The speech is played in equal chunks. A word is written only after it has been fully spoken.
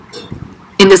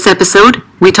In this episode,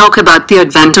 we talk about the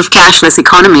advent of cashless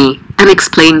economy and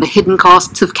explain the hidden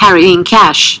costs of carrying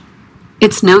cash.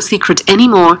 It's no secret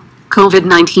anymore,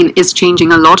 COVID-19 is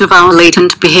changing a lot of our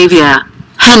latent behavior.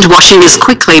 Hand washing is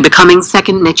quickly becoming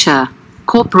second nature.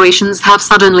 Corporations have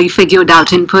suddenly figured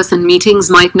out in-person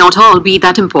meetings might not all be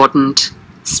that important.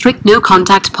 Strict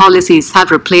no-contact policies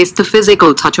have replaced the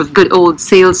physical touch of good old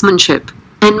salesmanship.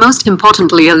 And most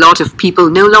importantly, a lot of people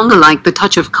no longer like the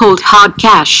touch of cold hard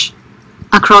cash.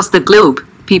 Across the globe,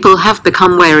 people have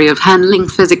become wary of handling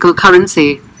physical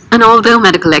currency. And although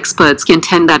medical experts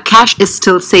contend that cash is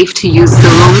still safe to use so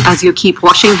long as you keep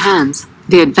washing hands,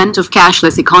 the advent of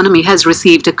cashless economy has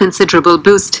received a considerable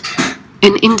boost.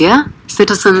 In India,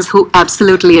 citizens who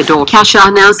absolutely adore cash are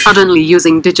now suddenly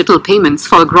using digital payments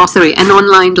for grocery and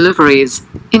online deliveries.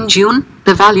 In June,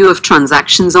 the value of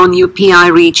transactions on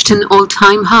UPI reached an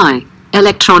all-time high.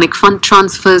 Electronic fund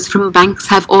transfers from banks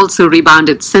have also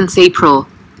rebounded since April.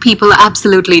 People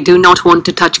absolutely do not want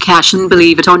to touch cash, and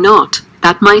believe it or not,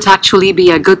 that might actually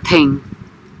be a good thing.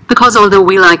 Because although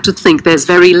we like to think there's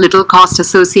very little cost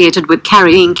associated with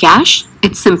carrying cash,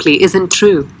 it simply isn't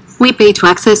true. We pay to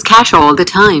access cash all the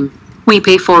time. We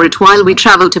pay for it while we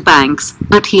travel to banks,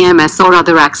 ATMs or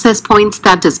other access points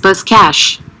that disburse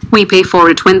cash. We pay for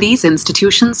it when these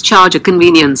institutions charge a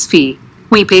convenience fee.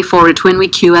 We pay for it when we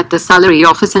queue at the salary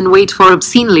office and wait for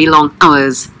obscenely long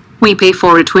hours. We pay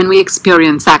for it when we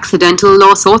experience accidental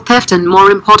loss or theft, and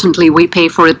more importantly, we pay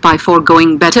for it by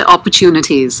foregoing better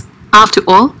opportunities. After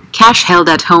all, cash held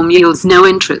at home yields no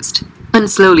interest. And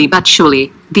slowly but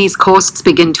surely, these costs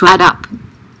begin to add up.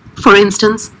 For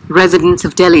instance, residents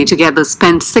of Delhi together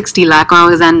spent 60 lakh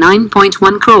hours and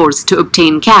 9.1 crores to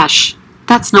obtain cash.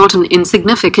 That's not an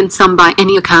insignificant sum by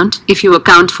any account if you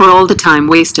account for all the time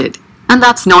wasted. And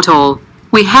that's not all.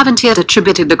 We haven't yet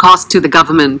attributed the cost to the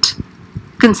government.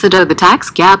 Consider the tax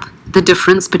gap, the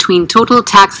difference between total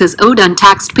taxes owed and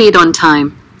tax paid on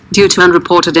time. Due to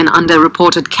unreported and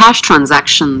underreported cash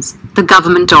transactions, the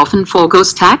government often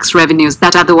forgoes tax revenues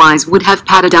that otherwise would have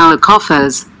padded our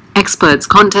coffers. Experts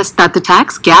contest that the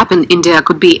tax gap in India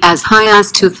could be as high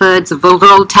as 2/3 of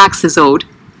overall taxes owed.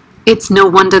 It's no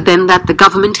wonder then that the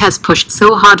government has pushed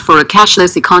so hard for a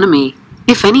cashless economy.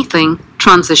 If anything,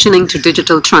 transitioning to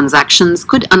digital transactions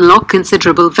could unlock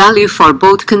considerable value for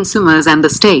both consumers and the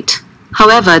state.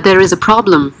 However, there is a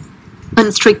problem.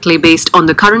 And strictly based on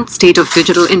the current state of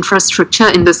digital infrastructure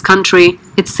in this country,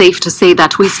 it's safe to say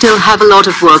that we still have a lot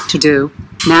of work to do.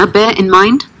 Now bear in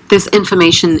mind, this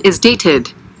information is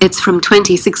dated. It's from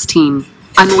 2016,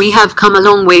 and we have come a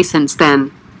long way since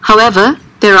then. However,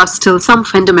 there are still some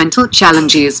fundamental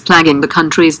challenges plaguing the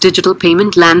country's digital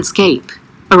payment landscape.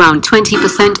 Around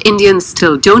 20% Indians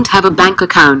still don't have a bank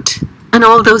account. And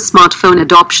although smartphone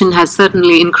adoption has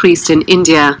certainly increased in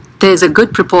India, there's a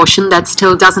good proportion that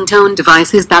still doesn't own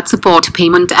devices that support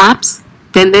payment apps.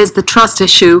 Then there's the trust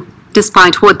issue.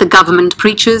 Despite what the government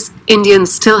preaches,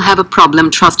 Indians still have a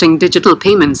problem trusting digital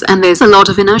payments, and there's a lot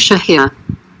of inertia here.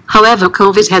 However,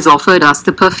 COVID has offered us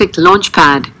the perfect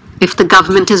launchpad. If the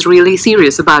government is really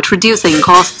serious about reducing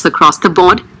costs across the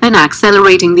board and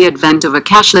accelerating the advent of a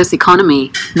cashless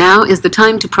economy, now is the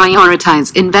time to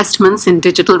prioritize investments in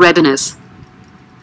digital readiness.